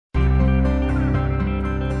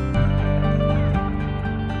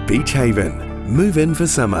beach haven. Move in for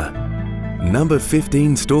summer. Number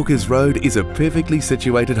 15 Stalkers Road is a perfectly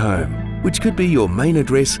situated home, which could be your main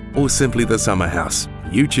address or simply the summer house.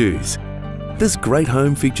 You choose. This great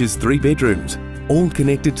home features 3 bedrooms, all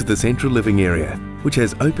connected to the central living area, which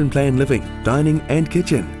has open plan living, dining and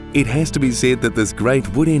kitchen. It has to be said that this great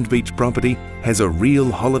Woodend Beach property has a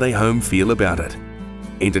real holiday home feel about it.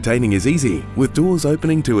 Entertaining is easy, with doors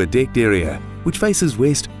opening to a decked area, which faces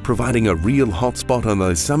west, providing a real hot spot on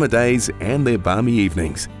those summer days and their balmy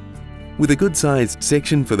evenings. With a good-sized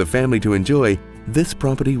section for the family to enjoy, this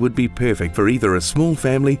property would be perfect for either a small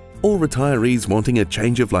family or retirees wanting a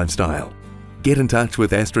change of lifestyle. Get in touch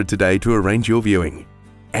with Astrid today to arrange your viewing.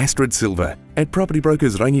 Astrid Silva at Property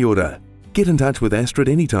Brokers Rangiora. Get in touch with Astrid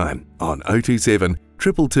anytime on 027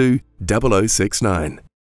 222 0069.